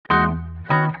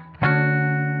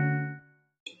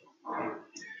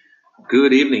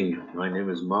Good evening. My name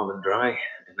is Marvin Dry,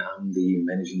 and I'm the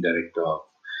Managing Director of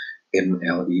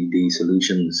MLED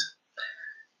Solutions.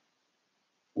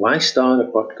 Why start a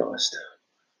podcast?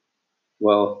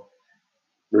 Well,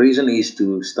 the reason is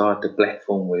to start a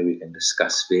platform where we can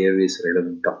discuss various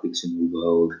relevant topics in the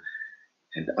world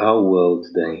and our world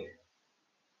today.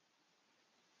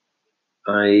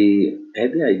 I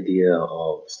had the idea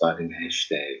of starting a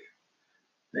hashtag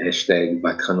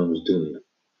Wat gaan ons doen,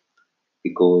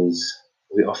 because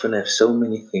we often have so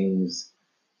many things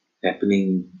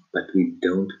happening, but we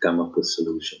don't come up with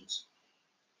solutions.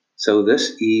 So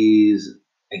this is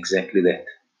exactly that,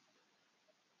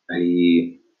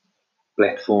 a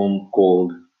platform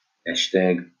called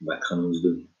hashtag Wat gaan ons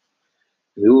doen.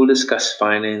 We will discuss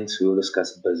finance, we will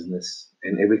discuss business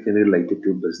and everything related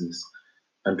to business.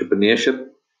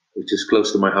 Entrepreneurship, which is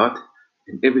close to my heart,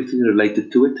 and everything related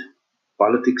to it.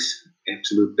 Politics,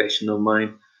 absolute passion of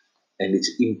mine, and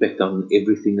its impact on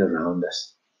everything around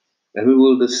us. And we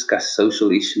will discuss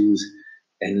social issues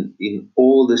and in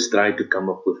all this try to come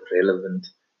up with relevant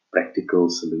practical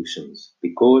solutions,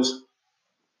 because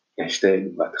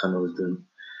hashtag Wat gaan ons doen.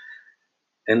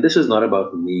 And this is not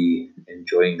about me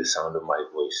enjoying the sound of my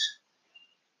voice,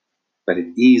 but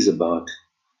it is about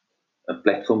a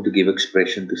platform to give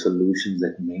expression to solutions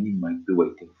that many might be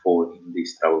waiting for in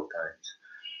these troubled times.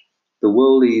 The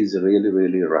world is really,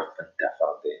 really rough and tough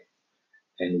out there,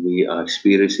 and we are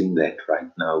experiencing that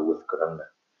right now with Corona.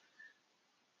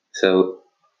 So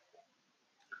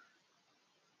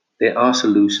there are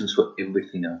solutions for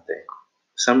everything out there.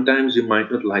 Sometimes you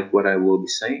might not like what I will be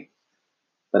saying,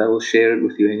 but I will share it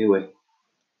with you anyway.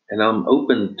 And I'm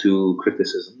open to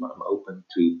criticism, I'm open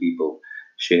to people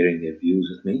sharing their views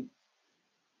with me,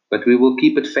 but we will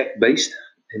keep it fact based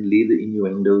and leave the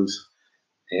innuendos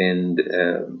and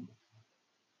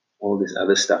all this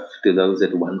other stuff to those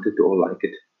that want it or like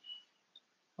it.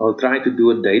 I'll try to do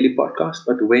a daily podcast,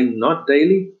 but when not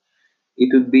daily,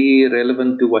 it would be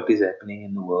relevant to what is happening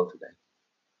in the world today.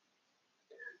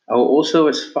 I will also,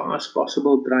 as far as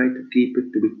possible, try to keep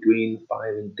it to between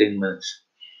 5 and 10 minutes.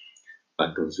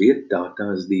 Want ons weet,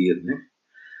 data is dier, né?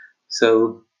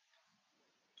 So,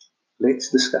 let's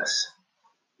discuss.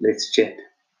 Let's chat.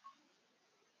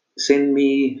 Send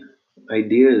me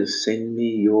ideas, send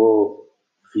me your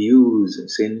views,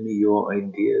 send me your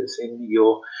ideas, send me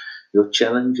your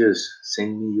challenges,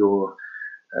 send me your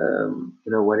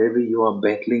whatever you are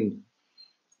battling.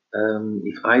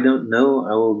 If I don't know,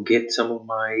 I will get some of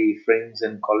my friends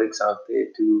and colleagues out there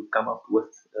to come up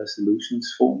with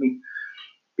solutions for me,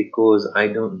 because I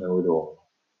don't know it all,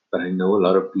 but I know a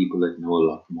lot of people that know a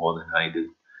lot more than I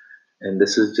do. And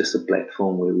this is just a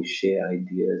platform where we share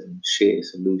ideas and share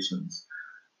solutions,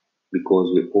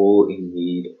 because we're all in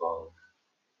need of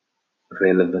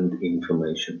relevant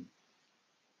information.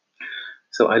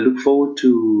 So I look forward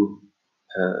to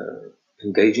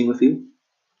engaging with you.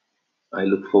 I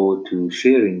look forward to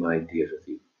sharing my ideas with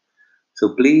you.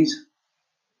 So please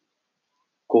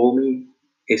call me,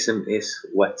 SMS,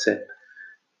 WhatsApp,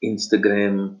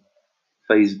 Instagram,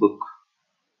 Facebook.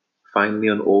 Find me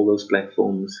on all those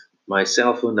platforms. My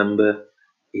cell phone number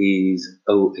is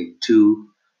 082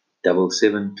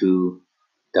 772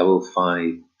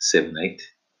 5578.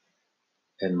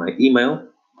 And my email,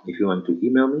 if you want to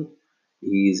email me,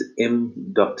 is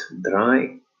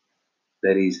m.dry,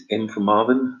 that is M for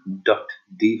Marvin, dot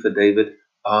D for David,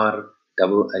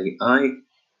 RAAI,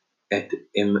 at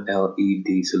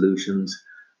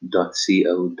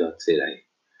mledsolutions.co.za.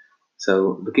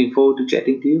 So looking forward to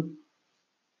chatting to you.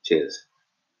 Cheers.